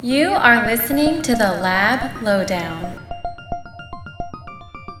You are listening to the Lab Lowdown.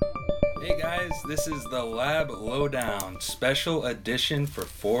 Hey guys, this is the Lab Lowdown special edition for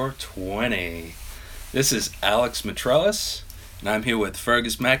 420. This is Alex Matrellis, and I'm here with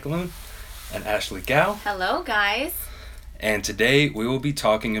Fergus McAloon and Ashley Gow. Hello, guys. And today we will be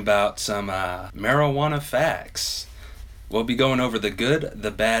talking about some marijuana facts. We'll be going over the good,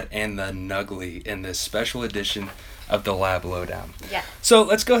 the bad, and the nugly in this special edition of the Lab Lowdown. Yeah. So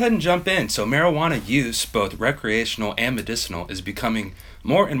let's go ahead and jump in. So marijuana use, both recreational and medicinal, is becoming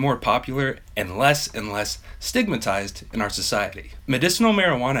more and more popular and less stigmatized in our society. Medicinal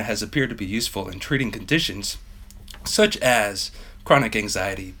marijuana has appeared to be useful in treating conditions such as chronic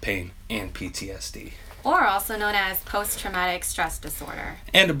anxiety, pain, and PTSD. Or also known as post-traumatic stress disorder.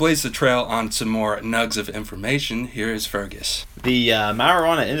 And to blaze the trail on some more nugs of information, here is Fergus. The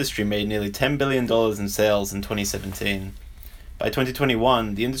marijuana industry made nearly $10 billion in sales in 2017. By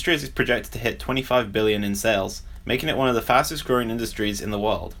 2021, the industry is projected to hit $25 billion in sales, making it one of the fastest growing industries in the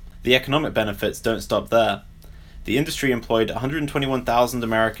world. The economic benefits don't stop there. The industry employed 121,000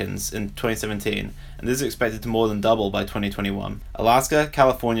 Americans in 2017, and this is expected to more than double by 2021. Alaska,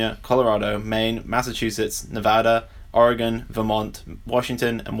 California, Colorado, Maine, Massachusetts, Nevada, Oregon, Vermont,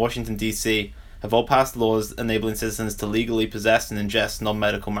 Washington, and Washington, D.C. have all passed laws enabling citizens to legally possess and ingest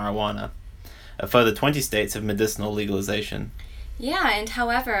non-medical marijuana. A further 20 states have medicinal legalization. Yeah, and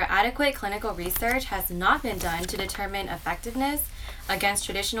however, adequate clinical research has not been done to determine effectiveness against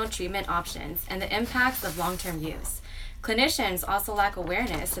traditional treatment options and the impacts of long-term use. Clinicians also lack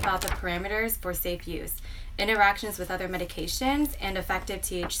awareness about the parameters for safe use, interactions with other medications, and effective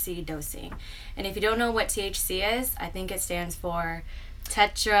THC dosing. And if you don't know what THC is, I think it stands for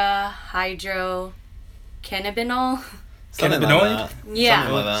tetrahydrocannabinol. Something Cannabinoid? like that.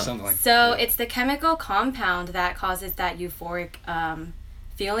 Yeah. Something like that. So it's the chemical compound that causes that euphoric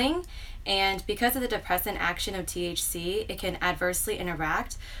feeling, and because of the depressant action of THC, it can adversely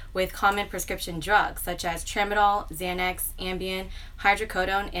interact with common prescription drugs such as tramadol, Xanax, Ambien,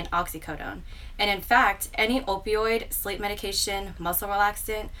 hydrocodone, and oxycodone. And in fact, any opioid, sleep medication, muscle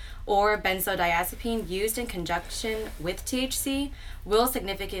relaxant, or benzodiazepine used in conjunction with THC will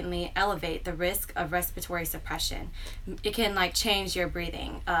significantly elevate the risk of respiratory suppression. It can change your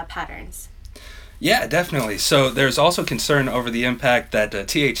breathing patterns. Yeah, definitely. So there's also concern over the impact that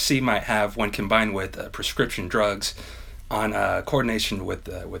THC might have when combined with prescription drugs on coordination with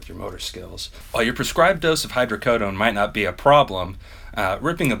your motor skills. While your prescribed dose of hydrocodone might not be a problem,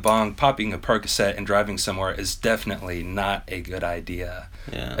 ripping a bong, popping a Percocet, and driving somewhere is definitely not a good idea.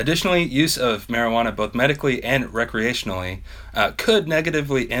 Yeah. Additionally, use of marijuana both medically and recreationally could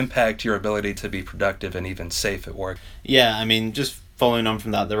negatively impact your ability to be productive and even safe at work. Yeah, I mean, just following on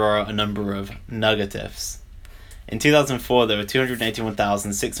from that, there are a number of negatives. In 2004, there were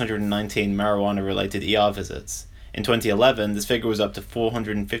 281,619 marijuana-related ER visits. In 2011, this figure was up to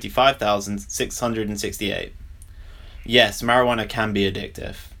 455,668. Yes, marijuana can be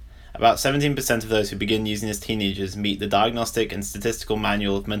addictive. About 17% of those who begin using as teenagers meet the Diagnostic and Statistical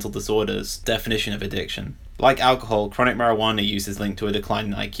Manual of Mental Disorders definition of addiction. Like alcohol, chronic marijuana use is linked to a decline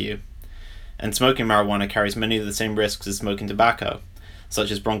in IQ. And smoking marijuana carries many of the same risks as smoking tobacco,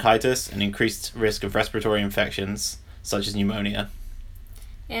 such as bronchitis and increased risk of respiratory infections, such as pneumonia.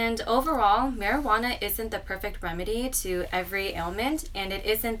 And overall, marijuana isn't the perfect remedy to every ailment, and it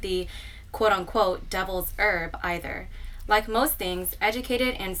isn't the quote-unquote devil's herb either. Like most things,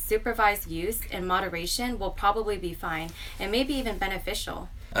 educated and supervised use in moderation will probably be fine, and maybe even beneficial.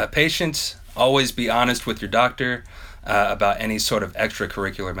 Patients, always be honest with your doctor about any sort of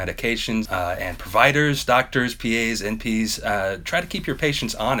extracurricular medications, and providers, doctors, PAs, NPs, try to keep your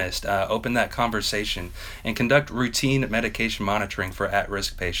patients honest, open that conversation, and conduct routine medication monitoring for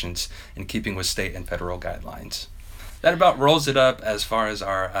at-risk patients in keeping with state and federal guidelines. That about rolls it up as far as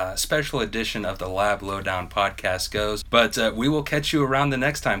our special edition of the Lab Lowdown podcast goes. But we will catch you around the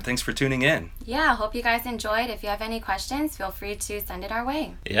next time. Thanks for tuning in. Yeah, hope you guys enjoyed. If you have any questions, feel free to send it our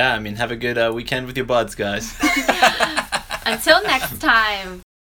way. Yeah, I mean, have a good weekend with your buds, guys. Until next time.